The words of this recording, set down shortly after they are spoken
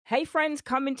Hey friends,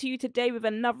 coming to you today with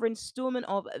another installment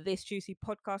of this juicy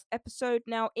podcast episode.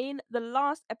 Now, in the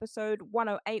last episode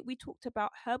 108, we talked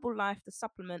about Herbalife, the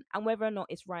supplement, and whether or not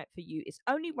it's right for you. It's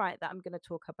only right that I'm going to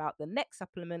talk about the next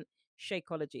supplement,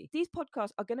 Shakeology. These podcasts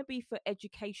are going to be for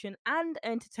education and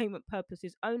entertainment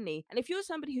purposes only. And if you're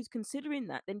somebody who's considering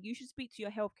that, then you should speak to your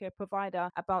healthcare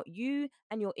provider about you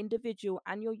and your individual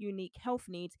and your unique health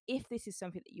needs if this is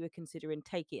something that you are considering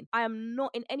taking. I am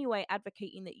not in any way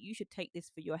advocating that you should take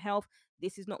this for your health.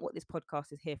 This is not what this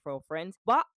podcast is here for, friends.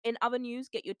 But in other news,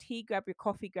 get your tea, grab your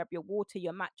coffee, grab your water,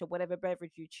 your matcha, whatever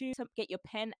beverage you choose. Get your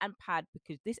pen and pad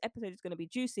because this episode is going to be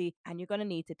juicy and you're going to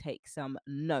need to take some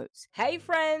notes. Hey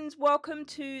friends, welcome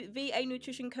to VA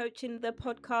Nutrition Coaching, the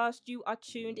podcast. You are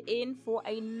tuned in for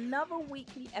another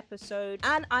weekly episode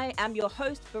and I am your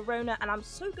host, Verona, and I'm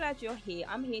so glad you're here.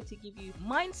 I'm here to give you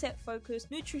mindset-focused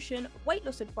nutrition, weight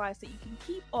loss advice that you can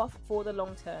keep off for the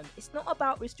long term. It's not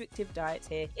about restrictive diets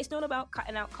here. It's not about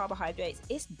cutting out carbohydrates.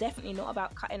 It's definitely not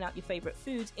about cutting out your favorite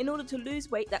foods in order to lose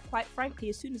weight that, quite frankly,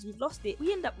 as soon as we've lost it,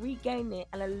 we end up regaining it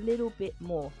and a little bit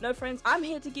more. No, friends, I'm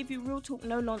here to give you real talk,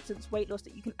 no nonsense weight loss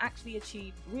that you can actually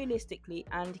achieve realistically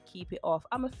and keep it off.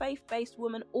 I'm a faith-based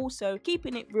woman, also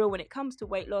keeping it real when it comes to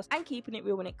weight loss and keeping it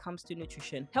real when it comes to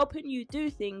nutrition, helping you do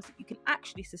things that you can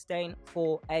actually sustain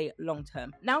for a long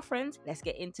term. Now, friends, let's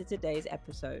get into today's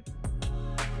episode.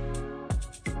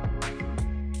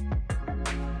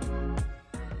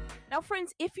 Now,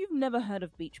 friends, if you've never heard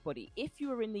of Beachbody, if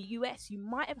you are in the US, you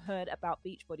might have heard about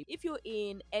Beachbody. If you're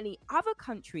in any other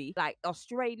country like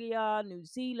Australia, New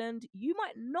Zealand, you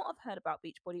might not have heard about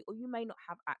Beachbody or you may not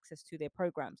have access to their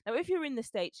programs. Now, if you're in the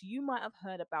States, you might have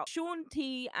heard about Shaun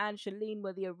T and Shalene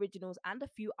were the originals and a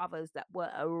few others that were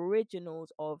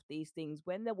originals of these things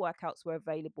when their workouts were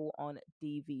available on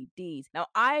DVDs. Now,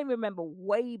 I remember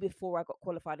way before I got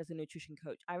qualified as a nutrition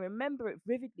coach, I remember it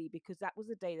vividly because that was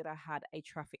the day that I had a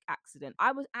traffic accident.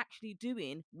 I was actually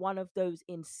doing one of those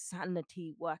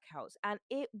insanity workouts and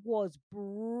it was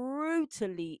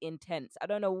brutally intense. I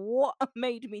don't know what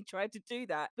made me try to do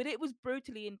that, but it was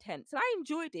brutally intense. And I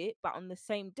enjoyed it, but on the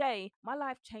same day, my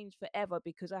life changed forever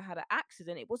because I had an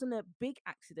accident. It wasn't a big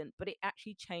accident, but it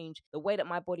actually changed the way that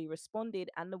my body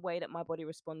responded and the way that my body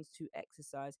responds to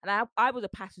exercise. And I was a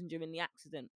passenger in the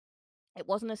accident. It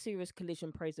wasn't a serious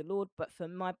collision, praise the Lord, but for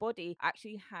my body, I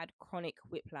actually had chronic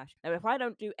whiplash. Now, if I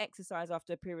don't do exercise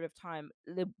after a period of time,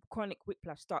 the chronic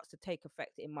whiplash starts to take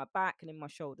effect in my back and in my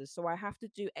shoulders. So I have to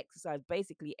do exercise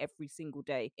basically every single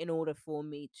day in order for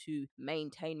me to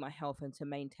maintain my health and to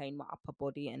maintain my upper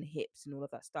body and hips and all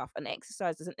of that stuff. And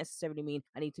exercise doesn't necessarily mean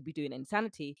I need to be doing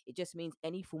insanity. It just means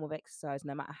any form of exercise,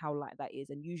 no matter how light that is.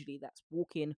 And usually that's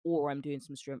walking or I'm doing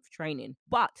some strength training.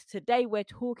 But today we're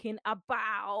talking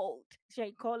about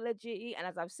Shakeology, and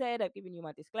as I've said, I've given you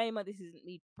my disclaimer. This isn't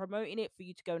me promoting it for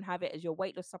you to go and have it as your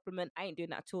weight loss supplement. I ain't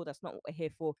doing that at all. That's not what we're here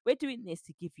for. We're doing this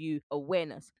to give you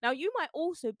awareness. Now, you might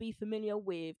also be familiar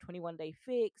with 21 Day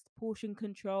Fixed, portion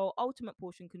control, ultimate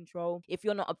portion control, if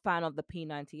you're not a fan of the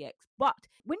P90X. But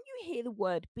when you hear the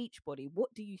word Beachbody,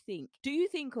 what do you think? Do you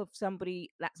think of somebody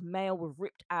that's male with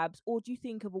ripped abs, or do you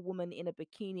think of a woman in a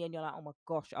bikini and you're like, oh my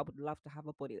gosh, I would love to have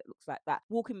a body that looks like that,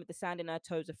 walking with the sand in her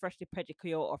toes, a freshly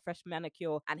pedicure or fresh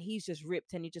manicure, and he's just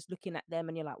ripped and you're just looking at them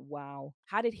and you're like, wow,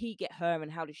 how did he get her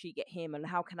and how did she get him and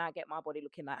how can I get my body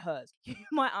looking like hers? You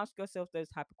might ask yourself those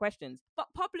type of questions. But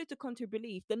popular to contrary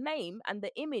belief, the name and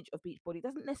the image of Beachbody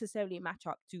doesn't necessarily match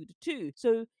up to the two.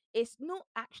 So it's not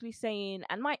actually saying,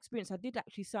 and my experience, I did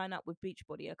actually sign up with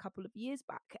Beachbody a couple of years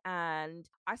back, and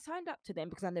I signed up to them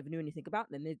because I never knew anything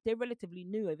about them. They're relatively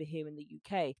new over here in the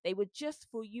UK. They were just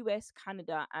for US,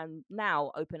 Canada, and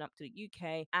now open up to the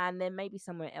UK, and then maybe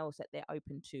somewhere else that they're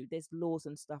open to. There's laws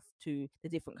and stuff to the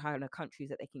different kind of countries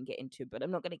that they can get into, but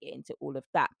I'm not going to get into all of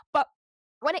that. But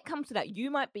when it comes to that, you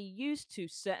might be used to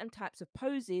certain types of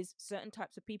poses, certain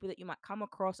types of people that you might come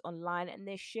across online, and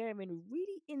they're sharing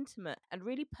really intimate and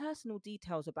really personal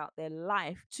details about their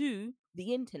life to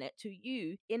the internet, to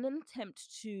you, in an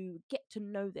attempt to get to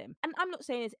know them. And I'm not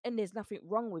saying there's nothing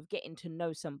wrong with getting to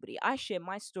know somebody. I share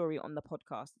my story on the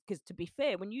podcast because, to be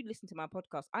fair, when you listen to my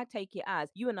podcast, I take it as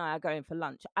you and I are going for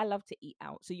lunch. I love to eat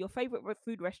out. So your favorite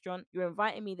food restaurant, you're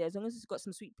inviting me there, as long as it's got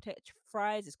some sweet potato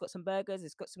fries, it's got some burgers,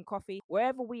 it's got some coffee,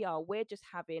 wherever we are, we're just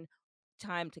having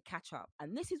time to catch up.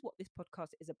 And this is what this podcast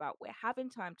is about. We're having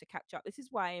time to catch up. This is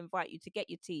why I invite you to get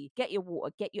your tea, get your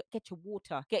water, get your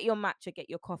water, get your matcha, get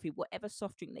your coffee, whatever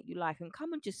soft drink that you like, and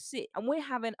come and just sit. And we're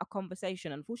having a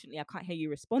conversation. Unfortunately, I can't hear you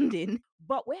responding,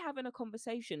 but we're having a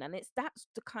conversation. And that's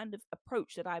the kind of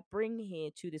approach that I bring here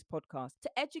to this podcast, to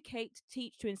educate, to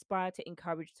teach, to inspire, to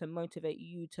encourage, to motivate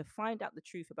you to find out the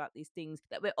truth about these things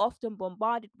that we're often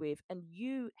bombarded with, and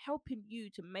you helping you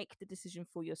to make the decision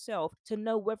for yourself to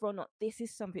know whether or not this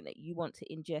is something that you want to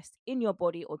ingest in your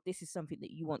body, or this is something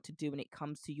that you want to do when it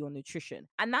comes to your nutrition.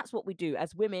 And that's what we do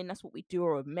as women, that's what we do,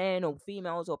 or men or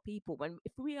females or people. When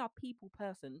if we are people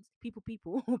persons,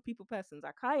 or people persons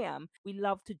like I am, we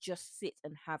love to just sit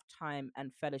and have time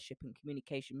and fellowship and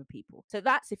communication with people. So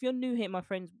that's, if you're new here, my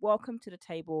friends, welcome to the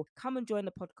table. Come and join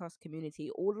the podcast community.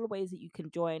 All of the ways that you can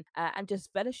join and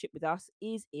just fellowship with us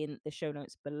is in the show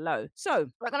notes below. So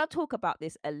we're going to talk about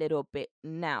this a little bit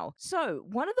now. So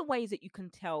one of the ways that you can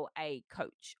tell a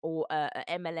coach or a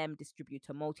MLM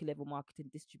distributor, multi-level marketing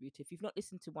distributor, if you've not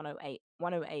listened to 108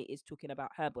 is talking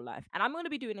about Herbalife. And I'm going to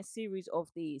be doing a series of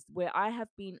these where I have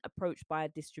been approached by a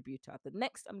distributor. The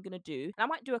next I'm going to do, and I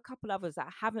might do a couple others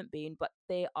that haven't been, but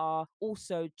they are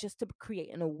also just to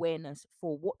create an awareness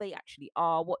for what they actually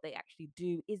are, what they actually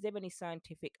do. Is there any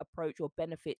scientific approach or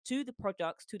benefit to the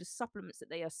products, to the supplements that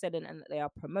they are selling and that they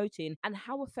are promoting, and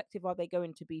how effective are they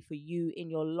going to be for you in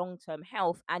your long-term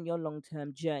health and your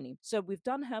long-term journey? So we've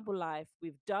done Herbalife,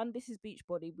 we've done This is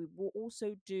Beachbody, we will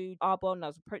also do Arbonne. I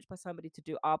was approached by somebody to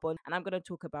do Arbonne, and I'm going to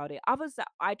talk about it. Others that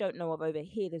I don't know of over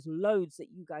here, there's loads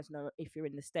that you guys know if you're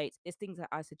in the States. There's things like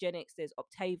Isogenics, there's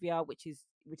Octavia, which is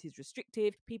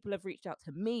restrictive. People have reached out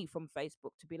to me from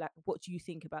Facebook to be like, what do you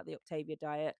think about the Octavia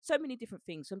diet? So many different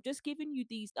things. So I'm just giving you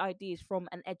these ideas from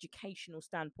an educational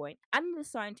standpoint and the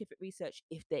scientific research,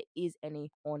 if there is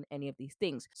any, on any of these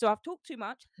things. So I've talked too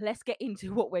much. Let's get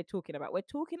into what we're talking about. We're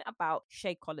talking about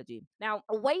Shakeology. Now,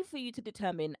 a way for you to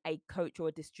determine a coach or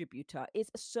a distributor is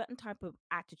a certain type of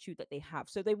attitude that they have.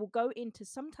 So they will go into,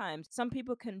 sometimes some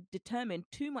people can determine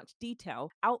too much detail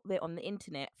out there on the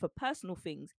internet for personal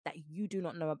things that you do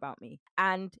not know about me.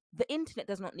 And the internet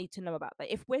does not need to know about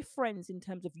that. If we're friends in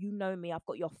terms of, you know me, I've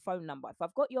got your phone number. If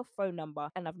I've got your phone number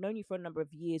and I've known you for a number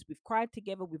of years, we've cried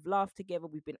together, we've laughed together,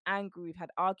 we've been angry, we've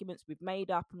had arguments, we've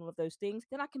made up and all of those things,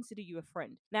 then I consider you a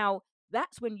friend. Now,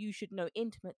 that's when you should know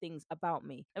intimate things about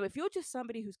me. Now, if you're just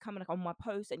somebody who's coming on my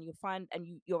post and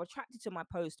you're attracted to my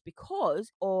post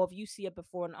because of, you see a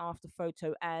before and after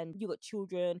photo and you got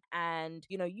children, and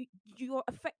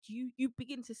you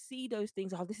begin to see those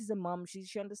things. Oh, this is a mum.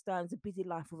 She understands the busy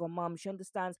life of a mum. She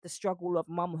understands the struggle of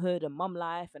mumhood and mum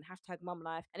life and hashtag mum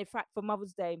life. And in fact, for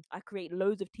Mother's Day, I create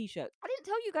loads of t-shirts. I didn't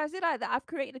tell you guys, did I, that I've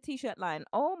created a t-shirt line?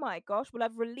 Oh my gosh. Well,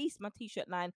 I've released my t-shirt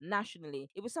line nationally.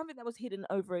 It was something that was hidden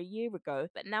over a year ago,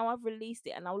 but now I've released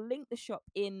it, and I'll link the shop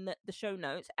in the show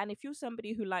notes. And if you're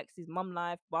somebody who likes this mum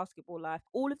life, basketball life,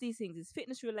 all of these things is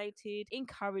fitness related,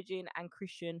 encouraging, and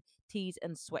Christian tees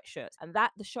and sweatshirts, and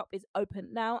that the shop is open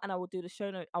now, and I will do the show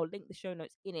note. I'll link the show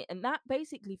notes in it. And that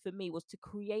basically for me was to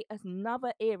create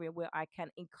another area where I can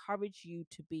encourage you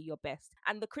to be your best.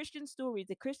 And the Christian stories,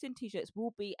 the Christian t-shirts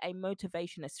will be a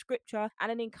motivation, a scripture,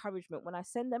 and an encouragement. When I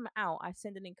send them out, I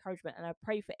send an encouragement, and I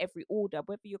pray for every order,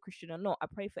 whether you're Christian or not. I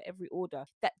pray for every order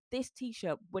that this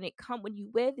t-shirt, when you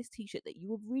wear this t-shirt, that you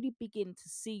will really begin to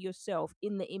see yourself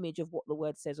in the image of what the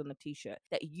word says on the t-shirt,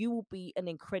 that you will be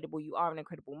you are an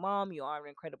incredible mom, you are an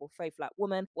incredible faith-like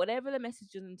woman. Whatever the message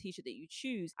on the t-shirt that you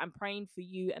choose, I'm praying for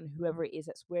you and whoever it is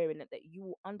that's wearing it, that you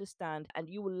will understand and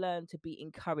you will learn to be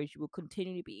encouraged. You will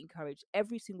continually be encouraged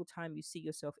every single time you see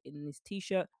yourself in this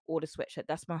t-shirt or the sweatshirt.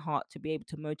 That's my heart, to be able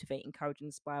to motivate, encourage, and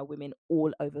inspire women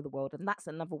all over the world. And that's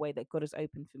another way that God has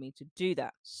opened for me to do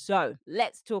that. So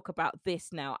let's talk about this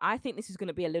now. I think this is going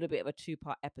to be a little bit of a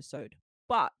two-part episode,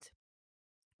 but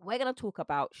we're going to talk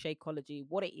about Shakeology,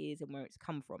 what it is and where it's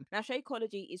come from. Now,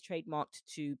 Shakeology is trademarked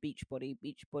to Beachbody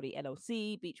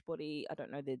LLC, Beachbody, I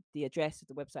don't know the address of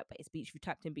the website, but it's Beach. If you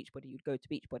tapped in Beachbody, you'd go to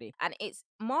Beachbody. And it's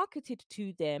marketed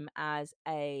to them as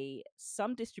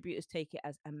some distributors take it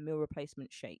as a meal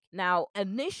replacement shake. Now,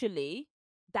 initially,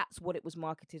 that's what it was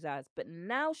marketed as. But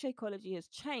now Shakeology has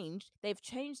changed. They've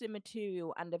changed the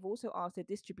material, and they've also asked their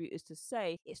distributors to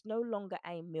say it's no longer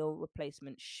a meal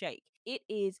replacement shake. It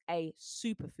is a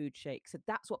superfood shake. So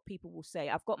that's what people will say.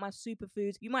 I've got my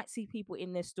superfoods. You might see people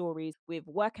in their stories with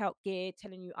workout gear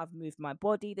telling you I've moved my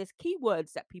body. There's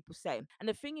keywords that people say. And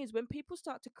the thing is, when people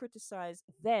start to criticize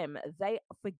them, they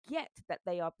forget that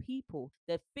they are people.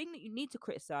 The thing that you need to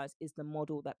criticize is the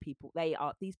model that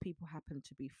these people happen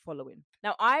to be following.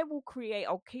 Now, I will create,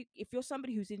 I'll keep, if you're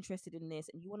somebody who's interested in this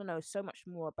and you want to know so much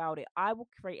more about it, I will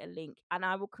create a link, and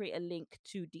I will create a link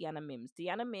to Deanna Mims.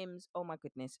 Deanna Mims, oh my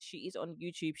goodness, she is on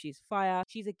YouTube. She's fire.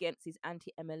 She's against these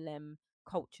anti MLM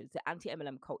cultures, the anti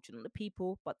MLM culture, not the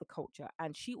people, but the culture.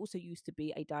 And she also used to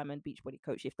be a Diamond Beachbody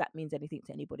coach, if that means anything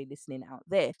to anybody listening out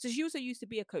there. So she also used to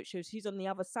be a coach. So she's on the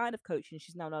other side of coaching.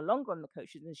 She's now no longer on the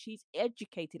coaches, and she's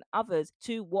educating others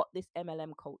to what this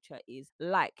MLM culture is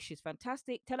like. She's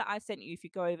fantastic. Tell her I sent you if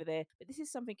you go over there. But this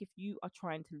is something if you are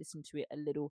trying to listen to it a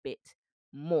little bit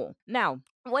more. Now,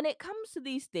 when it comes to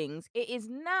these things, it is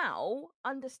now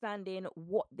understanding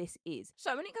what this is.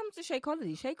 So when it comes to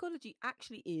Shakeology, Shakeology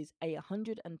actually is a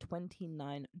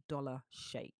 $129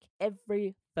 shake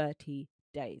every 30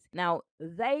 days. Now,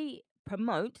 they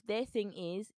promote, their thing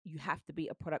is you have to be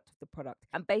a product of the product,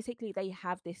 and basically they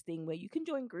have this thing where you can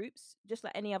join groups just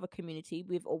like any other community,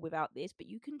 with or without this, but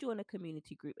you can join a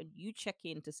community group and you check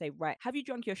in to say, right, have you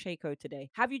drunk your Shako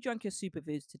today? Have you drunk your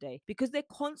superfoods today? Because they're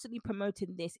constantly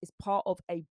promoting this as part of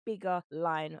a bigger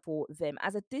line for them.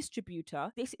 As a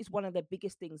distributor, this is one of the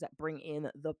biggest things that bring in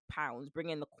the pounds,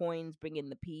 bring in the coins, bring in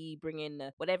the P, bring in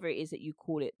the whatever it is that you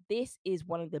call it. This is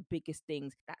one of the biggest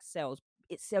things that sells.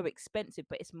 It's so expensive,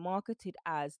 but it's marketed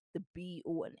as the be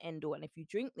all and end all. And if you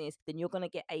drink this, then you're going to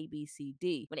get A, B, C,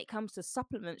 D. When it comes to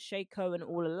supplements, Shako and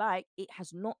all alike, it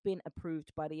has not been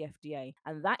approved by the FDA.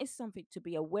 And that is something to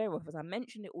be aware of. As I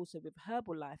mentioned it also with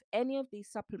Herbalife, any of these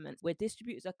supplements where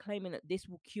distributors are claiming that this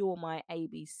will cure my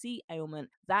ABC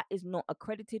ailment, that is not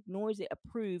accredited, nor is it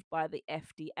approved by the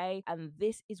FDA. And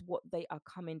this is what they are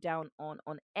coming down on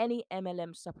any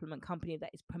MLM supplement company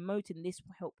that is promoting this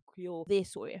will help cure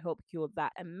this or it help cure that.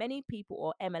 And many people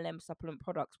or MLM supplement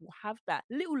products will have that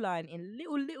little line in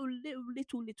little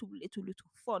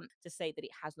font to say that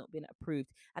it has not been approved.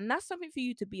 And that's something for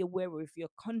you to be aware of. If you're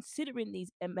considering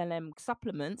these MLM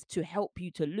supplements to help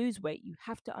you to lose weight, you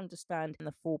have to understand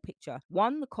the full picture.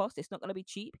 One, the cost, it's not going to be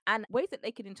cheap. And ways that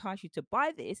they can entice you to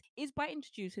buy this is by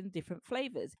introducing different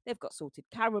flavors. They've got salted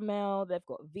caramel, they've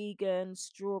got vegan,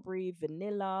 strawberry,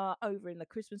 vanilla. Over in the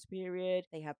Christmas period,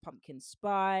 they have pumpkin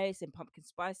spice and pumpkin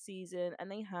spice season, and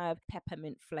they have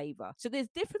peppermint flavor. So there's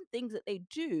different things that they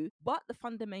do, but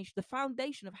the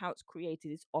foundation of how it's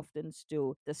created is often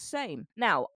still the same.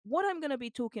 Now, what I'm going to be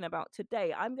talking about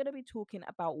today, I'm going to be talking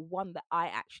about one that I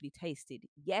actually tasted.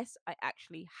 Yes, I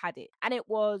actually had it, and it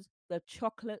was the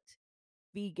chocolate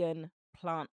vegan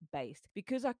plant-based,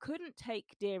 because I couldn't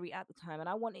take dairy at the time and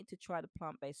I wanted to try the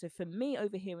plant-based. So for me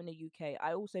over here in the UK,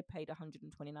 I also paid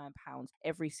 £129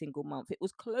 every single month. It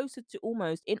was closer to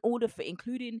almost, in order for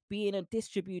including being a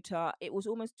distributor, it was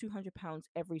almost £200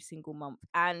 every single month.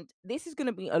 And this is going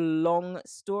to be a long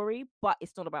story, but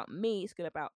it's not about me, it's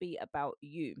going to be about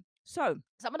you. So,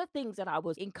 some of the things that I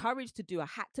was encouraged to do, I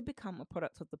had to become a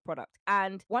product of the product.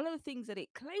 And one of the things that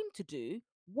it claimed to do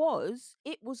was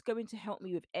it was going to help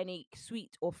me with any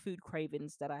sweet or food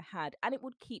cravings that I had, and it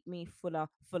would keep me fuller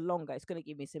for longer. It's going to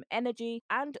give me some energy,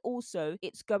 and also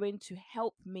it's going to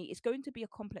help me. It's going to be a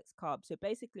complex carb. So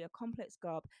basically, a complex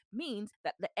carb means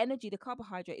that the energy, the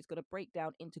carbohydrate, is going to break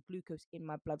down into glucose in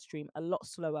my bloodstream a lot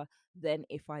slower than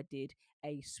if I did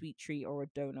a sweet treat or a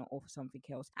donut or something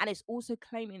else. And it's also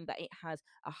claiming that it has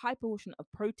a high portion of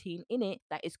protein in it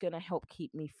that is going to help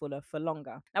keep me fuller for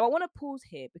longer. Now, I want to pause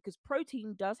here because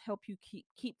protein does help you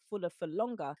keep fuller for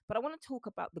longer, but I want to talk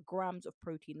about the grams of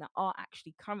protein that are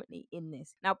actually currently in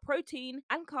this. Now, protein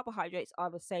and carbohydrates are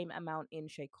the same amount in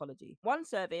Shakeology. One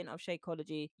serving of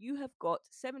Shakeology, you have got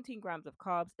 17 grams of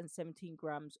carbs and 17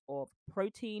 grams of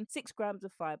protein, 6 grams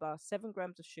of fiber, 7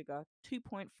 grams of sugar,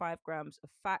 2.5 grams of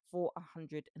fat for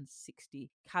 160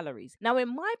 calories. Now,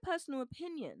 in my personal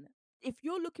opinion, if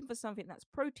you're looking for something that's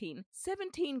protein,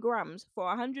 17 grams for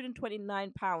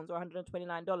 £129 or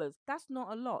 $129, that's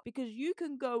not a lot, because you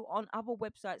can go on other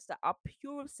websites that are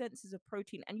pure senses of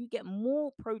protein and you get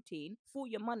more protein for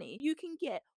your money. You can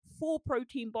get 4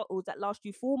 protein bottles that last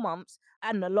you 4 months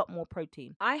and a lot more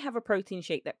protein. I have a protein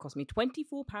shake that cost me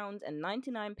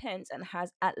 £24.99 and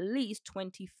has at least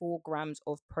 24 grams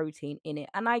of protein in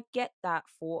it. And I get that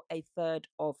for a third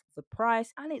of the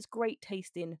price. And it's great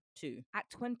tasting too at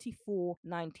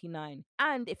 £24.99.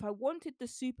 And if I wanted the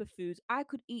superfoods, I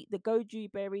could eat the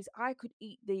goji berries, I could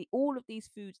eat all of these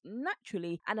foods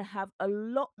naturally and have a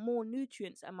lot more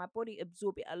nutrients, and my body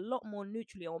absorb it a lot more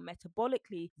neutrally or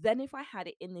metabolically than if I had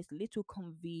it in this little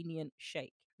convenient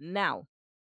shake. Now,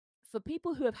 for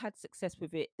people who have had success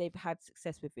with it, they've had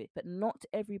success with it, but not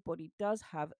everybody does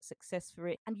have success for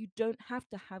it. And you don't have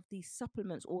to have these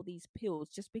supplements or these pills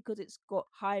just because it's got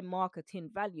high marketing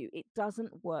value. It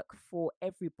doesn't work for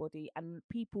everybody, and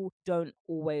people don't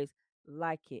always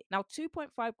like it. Now,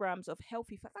 2.5 grams of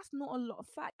healthy fat, that's not a lot of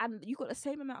fat. And you've got the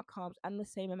same amount of carbs and the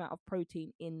same amount of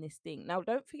protein in this thing. Now,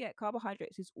 don't forget,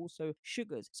 carbohydrates is also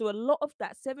sugars. So a lot of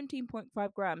that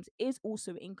 17.5 grams is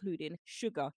also including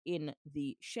sugar in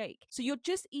the shake. So you're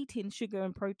just eating sugar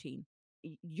and protein.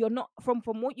 You're not, from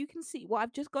what you can see, what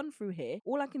I've just gone through here,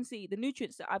 all I can see, the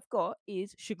nutrients that I've got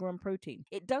is sugar and protein.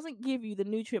 It doesn't give you the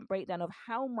nutrient breakdown of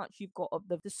how much you've got of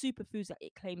the superfoods that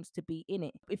it claims to be in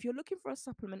it. If you're looking for a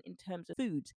supplement in terms of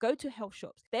foods, go to health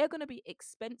shops. They're going to be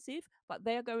expensive, but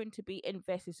they're going to be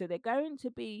invested. So they're going to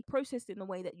be processed in a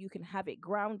way that you can have it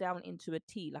ground down into a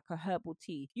tea, like a herbal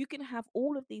tea. You can have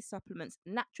all of these supplements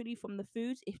naturally from the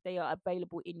foods if they are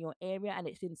available in your area and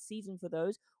it's in season for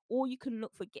those, or you can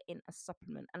look for getting a supplement.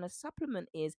 And a supplement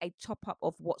is a top up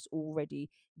of what's already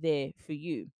there for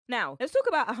you. Now, let's talk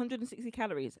about 160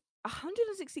 calories.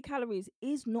 160 calories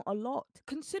is not a lot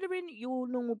considering your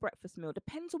normal breakfast meal.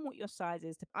 Depends on what your size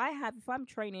is. If I'm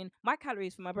training, my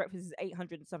calories for my breakfast is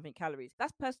 800 and something calories.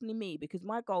 That's personally me because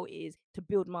my goal is to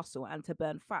build muscle and to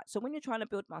burn fat. So when you're trying to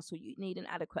build muscle, you need an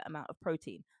adequate amount of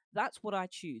protein. That's what I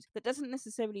choose. That doesn't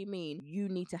necessarily mean you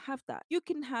need to have that. You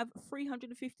can have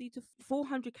 350 to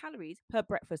 400 calories per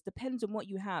breakfast, depends on what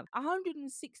you have.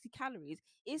 160 calories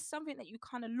is something that you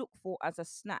kind of look for as a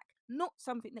snack, not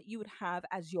something that you would have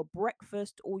as your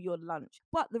breakfast or your lunch.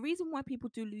 But the reason why people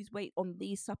do lose weight on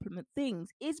these supplement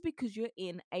things is because you're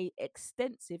in a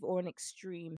extensive or an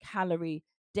extreme calorie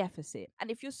deficit.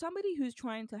 And if you're somebody who's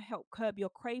trying to help curb your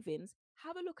cravings,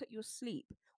 have a look at your sleep.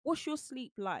 What's your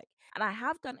sleep like? And I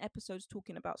have done episodes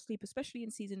talking about sleep, especially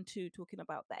in season 2, talking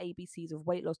about the ABCs of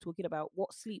weight loss, talking about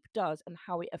what sleep does and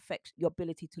how it affects your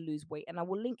ability to lose weight. And I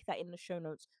will link that in the show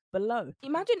notes below.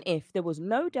 Imagine if there was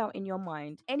no doubt in your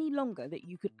mind any longer that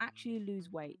you could actually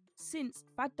lose weight, since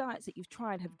fad diets that you've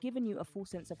tried have given you a full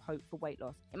sense of hope for weight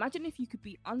loss. Imagine if you could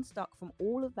be unstuck from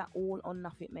all of that all or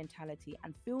nothing mentality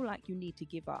and feel like you need to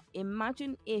give up.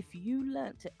 Imagine if you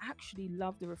learned to actually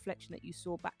love the reflection that you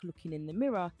saw back looking in the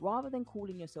mirror, rather than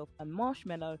calling yourself a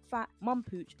marshmallow, fat, mum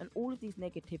pooch, and all of these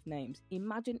negative names.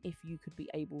 Imagine if you could be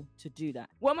able to do that.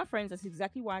 Well, my friends, that's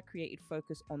exactly why I created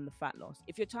Focus on the Fat Loss.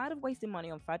 If you're tired of wasting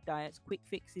money on fad diets, quick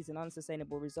fixes, and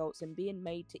unsustainable results, and being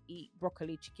made to eat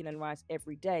broccoli, chicken, and rice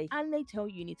every day, and they tell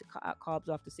you need to cut out carbs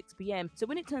after 6 p.m., so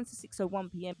when it turns to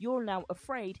 6:01 p.m., you're now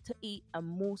afraid to eat a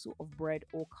morsel of bread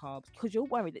or carbs because you're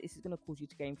worried that this is going to cause you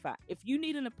to gain fat. If you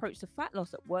need an approach to fat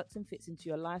loss that works and fits into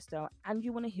your lifestyle, and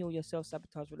you want to heal your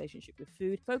self-sabotage relationship with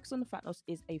food, Focus on the Fat Loss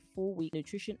is a 4-week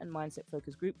nutrition and mindset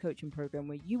focused group coaching program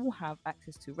where you will have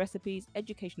access to recipes,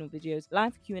 educational videos,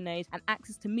 live Q&As, and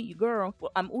access to meet your girl.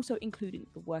 Well, I'm also including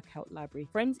the workout library.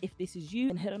 Friends, if this is you,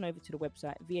 then head on over to the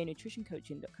website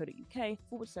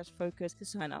vanutritioncoaching.co.uk/focus to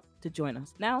sign up to join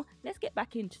us. Now, let's get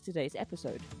back into today's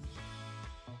episode.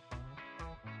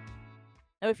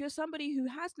 Now, if you're somebody who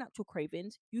has natural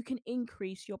cravings, you can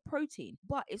increase your protein,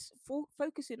 but it's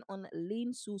focusing on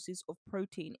lean sources of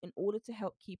protein in order to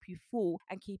help keep you full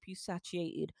and keep you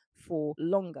satiated for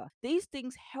longer. These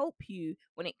things help you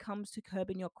when it comes to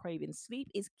curbing your cravings. Sleep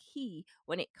is key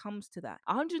when it comes to that.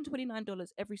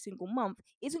 $129 every single month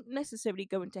isn't necessarily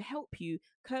going to help you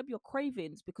curb your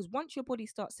cravings, because once your body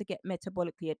starts to get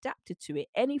metabolically adapted to it,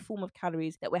 any form of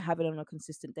calories that we're having on a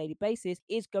consistent daily basis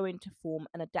is going to form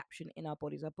an adaptation in our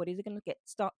bodies. Our bodies are going to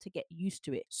start to get used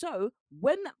to it. So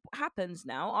when that happens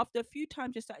now, after a few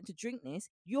times you're starting to drink this,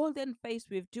 you're then faced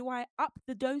with, do I up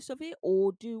the dose of it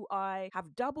or do I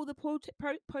have double the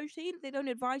protein? They don't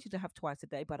advise you to have twice a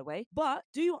day, by the way. But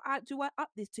do I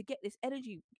up this to get this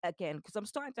energy again? Because I'm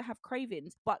starting to have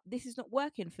cravings, but this is not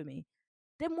working for me.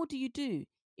 Then what do?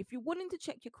 If you're wanting to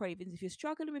check your cravings, if you're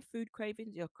struggling with food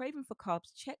cravings, you're craving for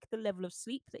carbs, check the level of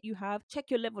sleep that you have, check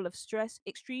your level of stress.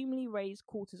 Extremely raised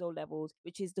cortisol levels,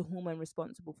 which is the hormone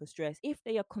responsible for stress, if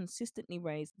they are consistently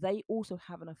raised, they also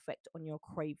have an effect on your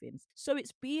cravings. So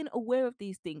it's being aware of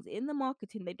these things. In the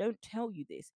marketing, they don't tell you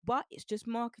this, but it's just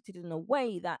marketed in a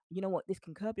way that, you know what, this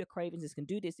can curb your cravings, this can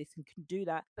do this can do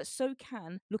that, but so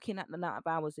can looking at the amount of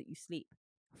hours that you sleep.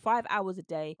 5 hours a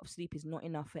day of sleep is not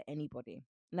enough for anybody.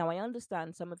 Now, I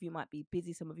understand some of you might be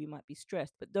busy, some of you might be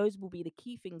stressed, but those will be the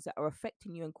key things that are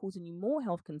affecting you and causing you more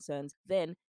health concerns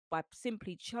than by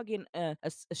simply chugging a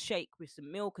shake with some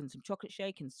milk and some chocolate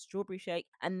shake and strawberry shake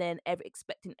and then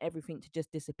expecting everything to just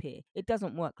disappear. It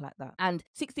doesn't work like that. And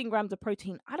 16 grams of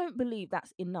protein, I don't believe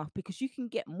that's enough, because you can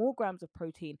get more grams of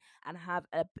protein and have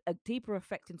a deeper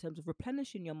effect in terms of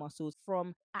replenishing your muscles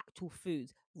from actual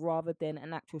foods rather than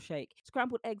an actual shake.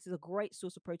 Scrambled eggs is a great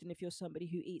source of protein if you're somebody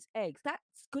who eats eggs.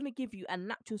 That's going to give you a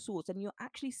natural source, and you're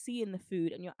actually seeing the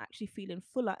food and you're actually feeling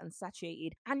fuller and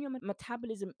satiated, and your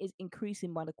metabolism is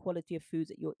increasing by the quality of foods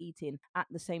that you're eating at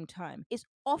the same time. It's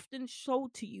often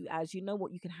sold to you as, you know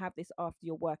what, you can have this after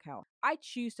your workout. I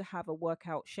choose to have a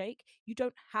workout shake. You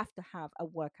don't have to have a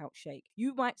workout shake.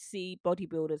 You might see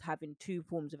bodybuilders having two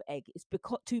forms of egg. It's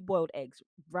because two boiled eggs,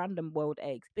 random boiled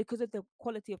eggs, because of the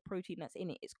quality of protein that's in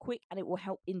it. It's quick and it will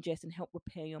help ingest and help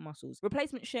repair your muscles.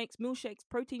 Replacement shakes, meal shakes,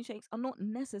 protein shakes are not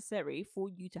necessary for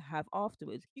you to have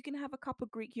afterwards. You can have a cup of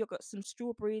Greek yogurt, some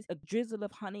strawberries, a drizzle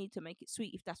of honey to make it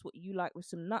sweet if that's what you like, with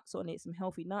some nuts on it, some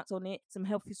healthy nuts on it, some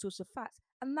healthy source of fats,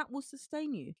 and that will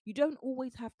sustain you. You don't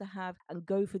always have to have and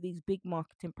go for these big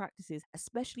marketing practices,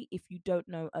 especially if you don't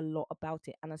know a lot about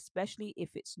it, and especially if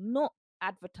it's not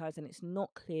advertised and it's not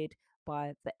cleared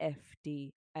by the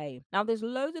FDA. Now, there's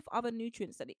loads of other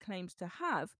nutrients that it claims to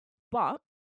have, but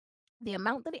the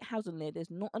amount that it has on there, there's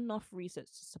not enough research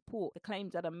to support the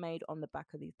claims that are made on the back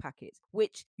of these packets,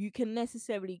 which you can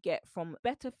necessarily get from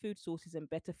better food sources and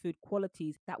better food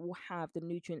qualities that will have the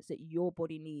nutrients that your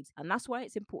body needs. And that's why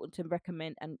it's important to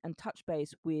recommend and touch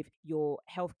base with your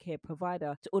healthcare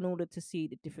provider in order to see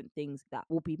the different things that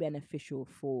will be beneficial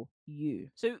for you.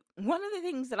 So one of the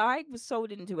things that I was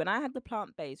sold into, and I had the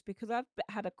plant-based because I've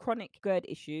had a chronic GERD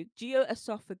issue,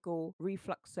 geoesophageal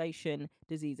refluxation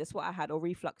disease. That's what I had, or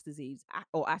reflux disease,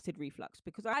 or acid reflux,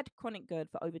 because I had chronic GERD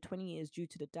for over 20 years due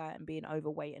to the diet and being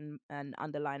overweight and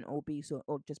underlying obese,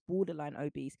 or just borderline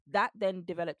obese. That then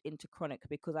developed into chronic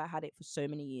because I had it for so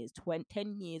many years,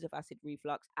 10 years of acid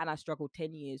reflux, and I struggled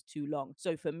 10 years too long.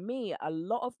 So for me, a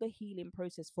lot of the healing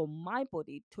process for my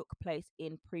body took place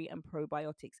in pre and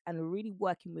probiotics, and really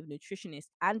working with nutritionists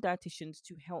and dietitians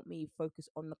to help me focus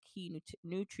on the key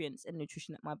nutrients and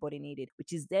nutrition that my body needed,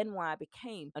 which is then why I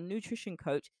became a nutrition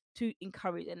coach to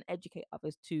encourage and educate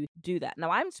others to do that. Now,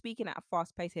 I'm speaking at a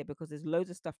fast pace here because there's loads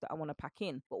of stuff that I want to pack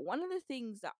in. But one of the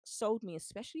things that sold me,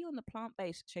 especially on the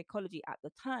plant-based Shakeology at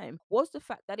the time, was the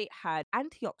fact that it had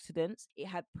antioxidants, it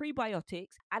had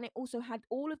prebiotics, and it also had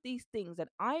all of these things that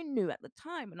I knew at the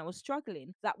time when I was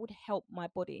struggling that would help my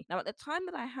body. Now, at the time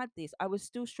that I had this, I was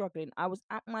still struggling. I was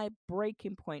at my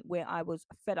breaking point where I was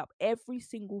fed up. Every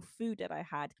single food that I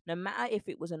had, no matter if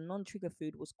it was a non-trigger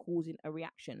food, was causing a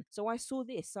reaction. So I saw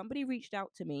this. Somebody reached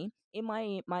out to me in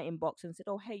my inbox and said,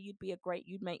 "Oh, hey,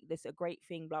 you'd make this a great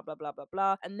thing, blah blah blah blah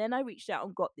blah." And then I reached out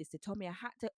and got this. They told me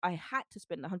I had to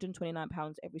spend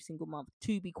 £129 every single month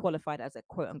to be qualified as a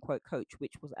quote unquote coach,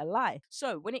 which was a lie.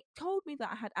 So when it told me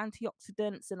that I had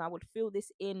antioxidants and I would fill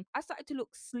this in, I started to look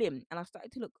slim and I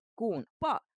started to look gaunt.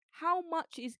 But how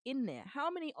much is in there?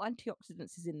 How many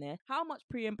antioxidants is in there? How much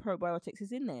pre and probiotics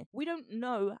is in there? We don't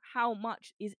know how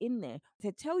much is in there.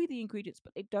 They tell you the ingredients,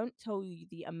 but they don't tell you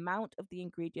the amount of the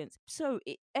ingredients. So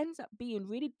it ends up being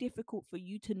really difficult for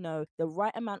you to know the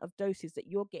right amount of doses that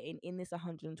you're getting in this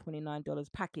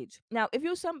 $129 package. Now, if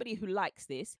you're somebody who likes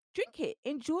this, drink it,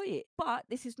 enjoy it. But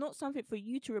this is not something for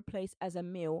you to replace as a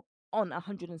meal on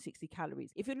 160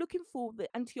 calories. If you're looking for the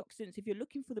antioxidants, if you're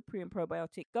looking for the pre and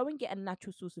probiotic, go and get a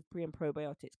natural source of pre and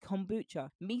probiotics. Kombucha,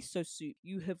 miso soup.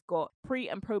 You have got pre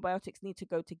and probiotics need to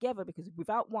go together, because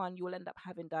without one, you will end up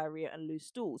having diarrhea and loose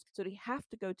stools. So they have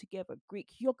to go together. Greek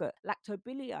yogurt,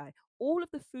 lactobacilli, all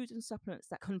of the foods and supplements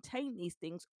that contain these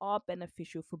things are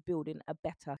beneficial for building a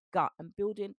better gut and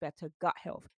building better gut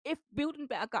health. If building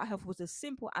better gut health was as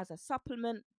simple as a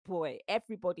supplement, boy,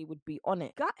 everybody would be on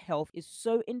it. Gut health is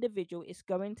so individual. It's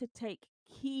going to take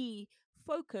key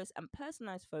focus and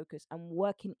personalized focus and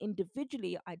working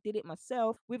individually. I did it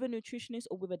myself with a nutritionist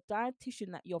or with a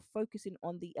dietitian, that you're focusing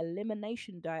on the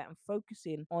elimination diet and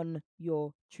focusing on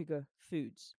your trigger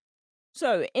foods.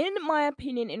 So, in my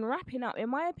opinion, in wrapping up, in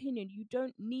my opinion, you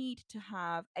don't need to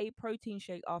have a protein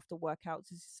shake after workouts.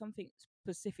 This is something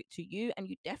specific to you, and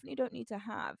you definitely don't need to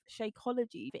have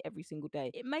Shakeology for every single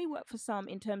day. It may work for some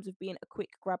in terms of being a quick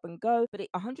grab and go, but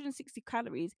 160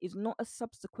 calories is not a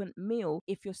subsequent meal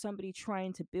if you're somebody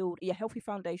trying to build a healthy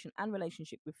foundation and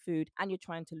relationship with food and you're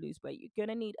trying to lose weight. You're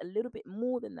going to need a little bit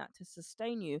more than that to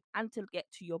sustain you and to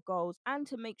get to your goals and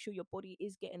to make sure your body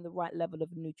is getting the right level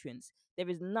of nutrients. There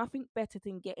is nothing better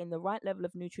than getting the right level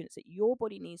of nutrients that your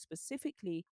body needs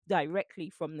specifically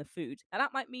directly from the food. And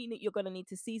that might mean that you're going to need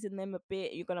to season them a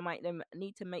bit. You're going to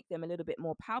need to make them a little bit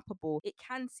more palpable. It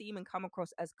can seem and come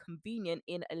across as convenient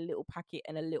in a little packet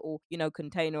and a little,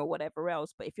 container or whatever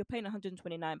else. But if you're paying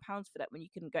 £129 for that, when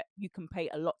you can pay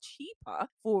a lot cheaper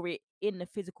for it in the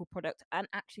physical product and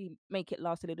actually make it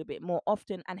last a little bit more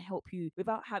often and help you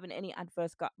without having any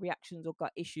adverse gut reactions or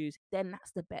gut issues, then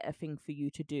that's the better thing for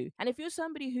you to do. And if you're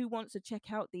somebody who wants to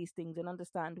check out these things and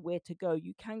understand where to go,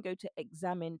 you can go to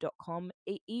examine.com,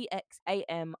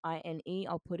 EXAMINE.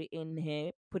 I'll put it in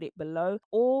here, put it below,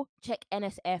 or check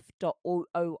nsf.org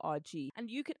and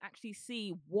you can actually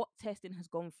see what testing has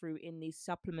gone through in these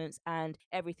supplements and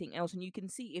everything else. And you can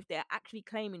see if they're actually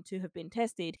claiming to have been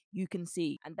tested, you can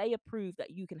see, and they approve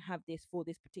that you can have this for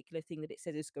this particular thing that it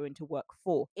says it's going to work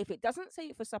for. If it doesn't say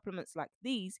it for supplements like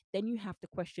these, then you have to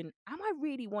question, am I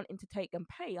really wanting to take and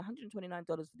pay $129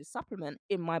 for this supplement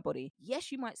in my body?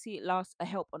 Yes, you might see it last a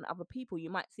help on other people. You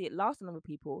might see it last on other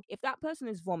people. If that person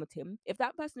is vomiting, if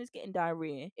that person is getting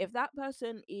diarrhea, if that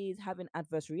person is having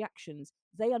adverse reactions,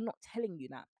 they are not telling you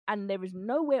that. And there is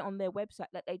nowhere on their website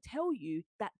that they tell you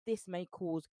that this may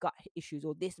cause gut issues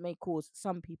or this may cause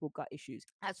some people gut issues,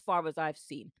 as far as I've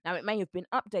seen. Now, it may have been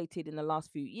updated in the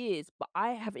last few years, but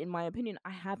I have, in my opinion, I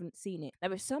haven't seen it.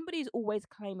 Now, if somebody's always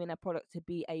claiming a product to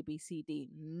be A, B, C, D,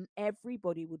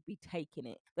 everybody would be taking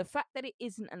it. The fact that it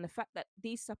isn't and the fact that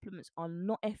these supplements are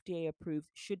not FDA approved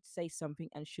should say something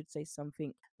and should say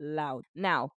something loud.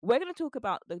 Now, we're going to talk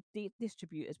about the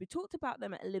distributors. We talked about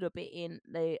them a little bit in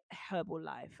the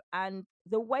Herbalife, and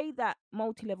the way that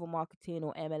multi-level marketing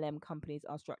or MLM companies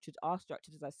are structured,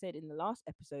 as I said in the last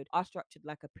episode, are structured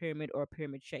like a pyramid or a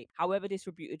pyramid shape. However,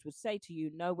 distributors would say to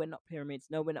you, no, we're not pyramids,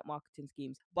 no, we're not marketing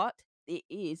schemes, but it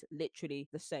is literally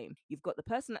the same. You've got the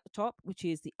person at the top, which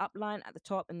is the upline at the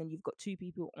top, and then you've got two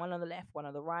people, one on the left, one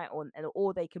on the right,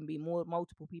 or they can be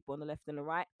multiple people on the left and the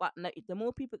right. But no, the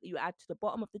more people that you add to the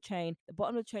bottom of the chain,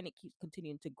 it keeps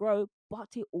continuing to grow, but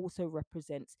it also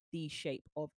represents the shape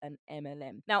of an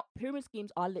MLM. Now, pyramid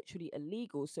schemes are literally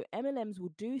illegal. So MLMs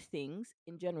will do things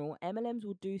in general. MLMs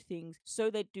will do things so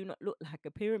they do not look like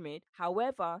a pyramid.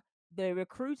 However, the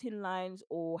recruiting lines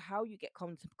or how you get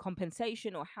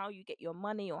compensation or how you get your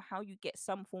money or how you get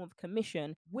some form of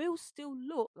commission will still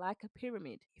look like a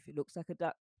pyramid. If it looks like a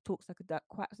duck, talks like a duck,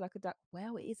 quacks like a duck,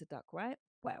 well, it is a duck, right?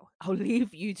 Well, I'll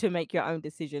leave you to make your own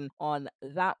decision on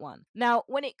that one. Now,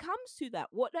 when it comes to that,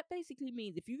 what that basically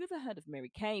means, if you've ever heard of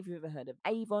Mary Kay, if you've ever heard of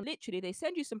Avon, literally they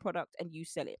send you some product and you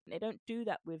sell it. They don't do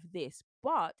that with this,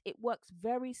 but it works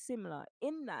very similar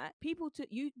in that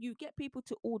you get people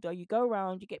to order, you go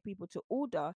around, you get people to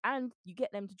order and you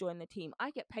get them to join the team.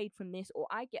 I get paid from this, or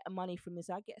I get money from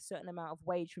this, I get a certain amount of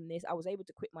wage from this. I was able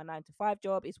to quit my 9 to 5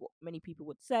 job, is what many people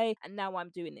would say, and now I'm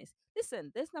doing this.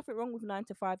 Listen, there's nothing wrong with 9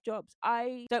 to 5 jobs.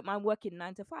 I don't mind working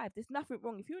 9 to 5. There's nothing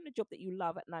wrong. If you're in a job that you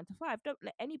love at 9 to 5, don't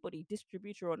let anybody,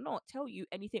 distributor or not, tell you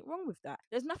anything wrong with that.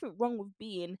 There's nothing wrong with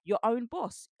being your own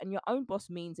boss. And your own boss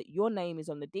means that your name is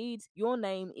on the deeds, your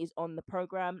name is on the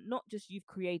program, not just you've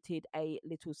created a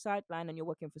little sideline and you're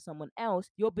working for someone else.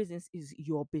 Your business is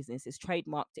your business. It's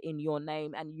trademarked in your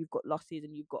name, and you've got losses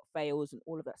and you've got fails and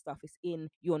all of that stuff is in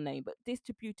your name. But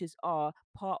distributors are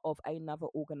part of another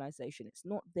organization. It's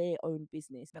not their own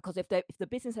business, because if the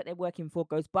business that they're working for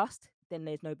goes bust, then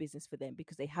there's no business for them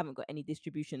because they haven't got any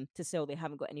distribution to sell, they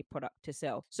haven't got any product to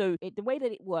sell. So the way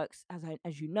that it works,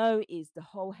 as you know, is the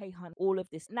whole hey hun, all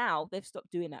of this. Now they've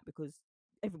stopped doing that because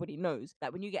everybody knows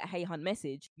that when you get a hey hun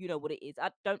message, you know what it is.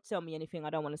 Don't sell me anything,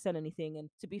 I don't want to sell anything. And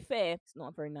to be fair, it's not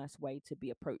a very nice way to be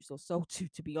approached or sold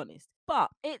to be honest. But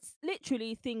it's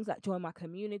literally things like join my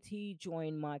community,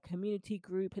 join my community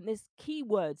group, and there's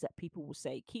keywords that people will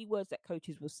say, keywords that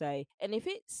coaches will say. And if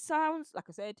it sounds, like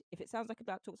I said, if it sounds like a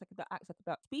duck, talks like a duck, acts like a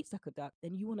duck, speaks like a duck,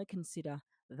 then you want to consider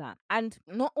that. And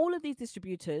not all of these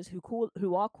distributors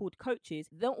who are called coaches,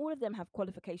 don't all of them have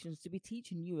qualifications to be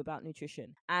teaching you about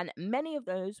nutrition. And many of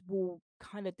those will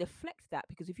kind of deflect that,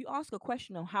 because if you ask a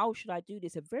question on how should I do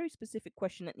this, a very specific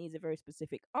question that needs a very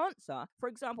specific answer. For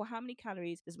example, how many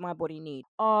calories does my body need?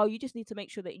 Oh, you just need to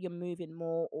make sure that you're moving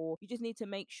more, or you just need to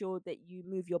make sure that you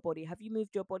move your body. Have you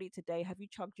moved your body today? Have you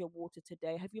chugged your water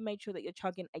today? Have you made sure that you're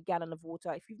chugging a gallon of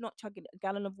water? If you've not chugged a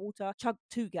gallon of water, chug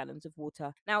 2 gallons of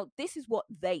water. Now, this is what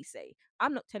they say.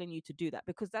 I'm not telling you to do that,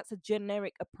 because that's a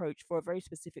generic approach for a very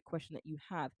specific question that you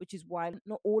have, which is why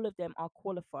not all of them are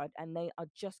qualified, and they are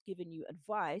just giving you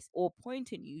advice or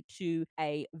pointing you to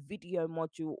a video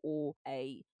module or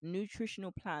a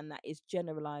nutritional plan that is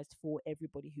generalized for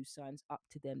everybody who signs up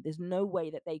to them. There's no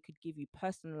way that they could give you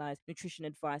personalized nutrition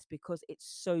advice because it's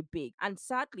so big. And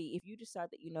sadly, if you decide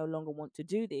that you no longer want to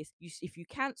do this, if you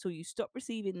cancel, you stop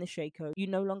receiving the Shakeology, you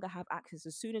no longer have access.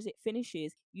 As soon as it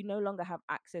finishes, you no longer have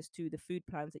access to the food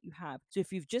plans that you have. So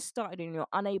if you've just started and you're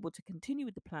unable to continue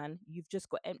with the plan, you've just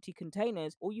got empty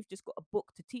containers, or you've just got a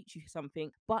book to teach you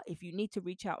something. But if you need to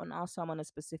reach out and ask someone a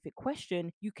specific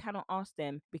question, you cannot ask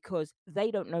them because they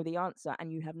don't know the answer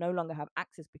and you no longer have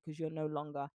access because you're no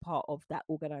longer part of that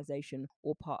organization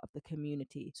or part of the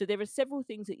community. So there are several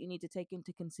things that you need to take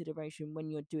into consideration when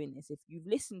you're doing this. If you've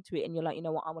listened to it and you're like, you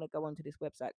know what, I want to go onto this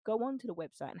website, go onto the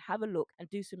website and have a look and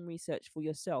do some research for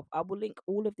yourself. I will link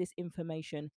all of this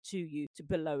information to you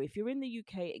below. If you're in the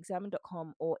UK,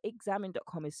 examine.com or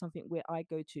examine.com is something where I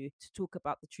go to talk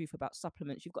about the truth about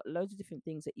supplements. You've got loads of different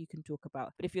things that you can talk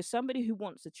about. But if you're somebody who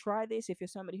wants to try this, if you're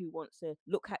somebody who wants to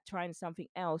look at trying something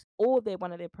else, or they're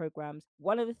one of their programs,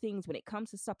 one of the things when it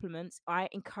comes to supplements, I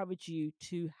encourage you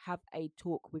to have a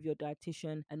talk with your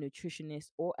dietitian, a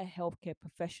nutritionist, or a healthcare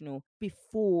professional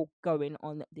before going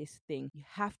on this thing. You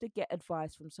have to get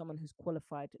advice from someone who's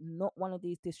qualified, not one of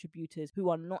these distributors who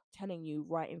are not telling you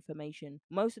right information.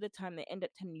 Most of the time they end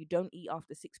up telling you don't eat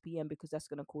after 6 p.m. because that's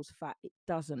going to cause fat. It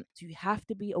doesn't. So you have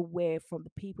to be aware from the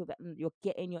people that you're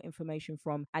getting your information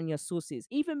from and your sources.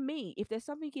 Even me, if there's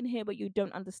something in here but you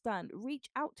don't understand, reach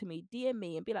out to me, DM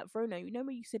me and be like, Verona, you know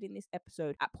what you said in this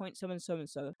episode at point so and so and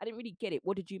so, I didn't really get it.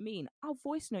 What did you mean? I'll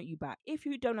voice note you back. If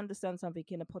you don't understand something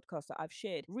in a podcast that I've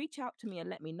shared, reach out to me and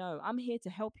let me know. I'm here to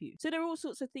help you. So there are all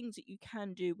sorts of things that you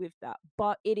can do with that,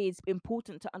 but it is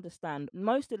important to understand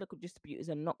most of the local distributors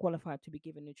are not qualified to be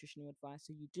given nutritional advice.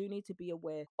 So you do need to be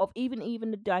aware of even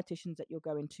the dietitians that you're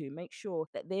going to. Make sure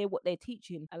that what they're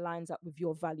teaching aligns up with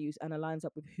your values and aligns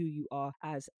up with who you are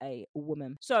as a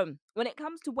woman. So when it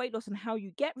comes to weight loss and how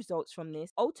you get results from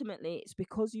this, ultimately it's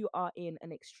because you are in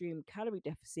an extreme calorie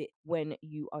deficit when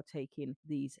you are taking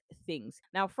these things.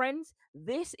 Now, friends,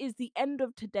 this is the end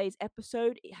of today's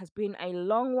episode. It has been a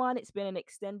long one. It's been an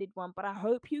extended one, but I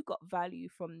hope you got value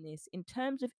from this. In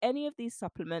terms of any of these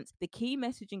supplements, the key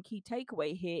message and key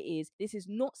takeaway here is this is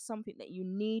not something that you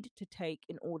need to take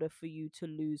in order for you to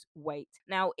lose weight.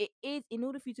 Now, it is in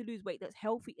order for you to lose weight that's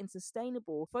healthy and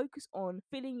sustainable, focus on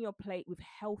filling your plate with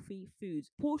healthy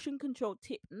foods. Portion control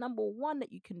tip number one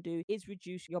that you can do is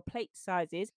reduce your plate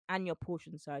sizes and your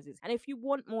portion sizes. And if you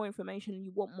want more information,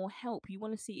 you want more help, you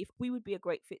want to see if we would be a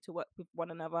great fit to work with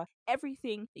one another,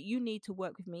 everything that you need to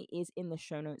work with me is in the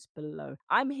show notes below.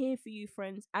 I'm here for you,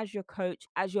 friends, as your coach,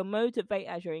 as your motivator,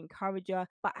 as your encourager.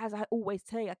 But as I always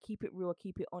tell you, I keep it real, I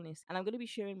keep it honest. And I'm going to be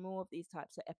sharing more of these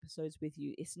types of episodes with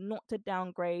you. It's not to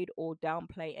downgrade or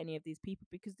downplay any of these people,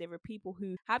 because there are people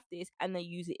who have this and they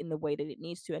use it in the way that it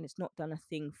needs to, and it's not done a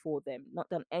thing for them, not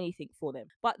done anything for them.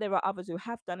 But there are others who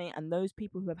have done it, and those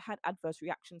people who have had adverse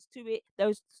reactions to it,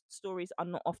 those stories are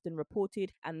not often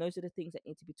reported, and those are the things that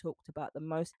need to be talked about the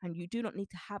most. And you do not need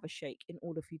to have a shake in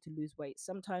order for you to lose weight.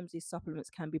 Sometimes these supplements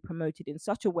can be promoted in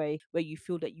such a way where you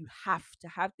feel that you have to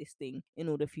have this thing in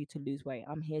order for you to lose weight.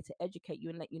 I'm here to educate you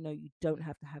and let you know you don't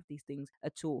have to have these things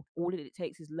at all. All that it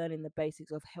takes is learning the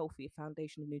basics of healthy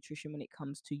foundation of nutrition when it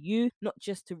comes to you, not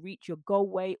just to reach your goal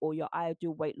weight or your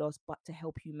ideal weight loss, but to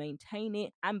help you maintain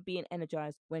it and being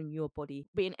energized when your body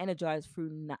being energized through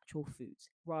natural foods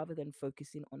rather than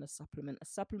focusing on a supplement. A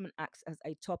supplement acts as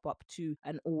a top up to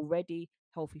an already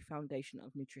healthy foundation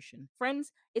of nutrition.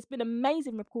 Friends, it's been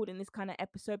amazing recording this kind of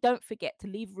episode. Don't forget to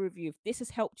leave a review. If this has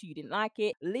helped you didn't like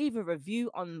it, leave a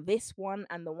review on this one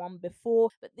and the one before.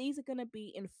 But these are going to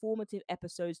be informative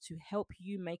episodes to help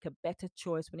you make a better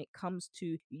choice when it comes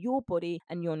to your body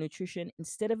and your nutrition,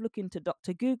 instead of looking to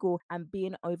Dr. Google and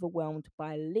being overwhelmed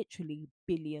by literally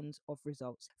billions of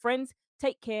results. Friends,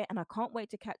 take care, and I can't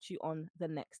wait to catch you on the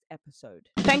next episode.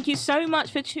 Thank you so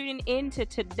much for tuning in to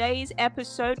today's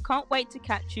episode. Can't wait to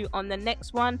catch you on the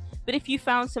next one. But if you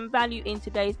found some value in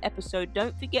today's episode,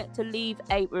 don't forget to leave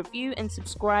a review and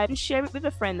subscribe and share it with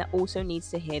a friend that also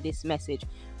needs to hear this message.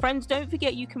 Friends, don't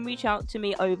forget you can reach out to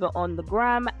me over on the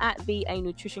gram at VA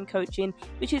Nutrition Coaching,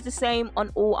 which is the same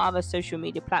on all other social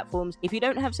media platforms. If you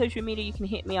don't have social media, you can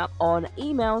hit me up on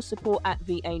email, support at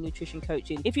VA Nutrition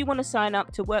Coaching. If you want to sign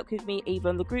up to work with me, either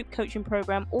on the group coaching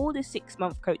program or the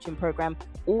 6-month coaching program,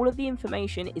 all of the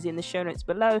information is in the show notes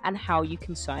below and how you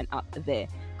can sign up there.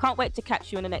 Can't wait to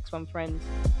catch you in the next one, friends.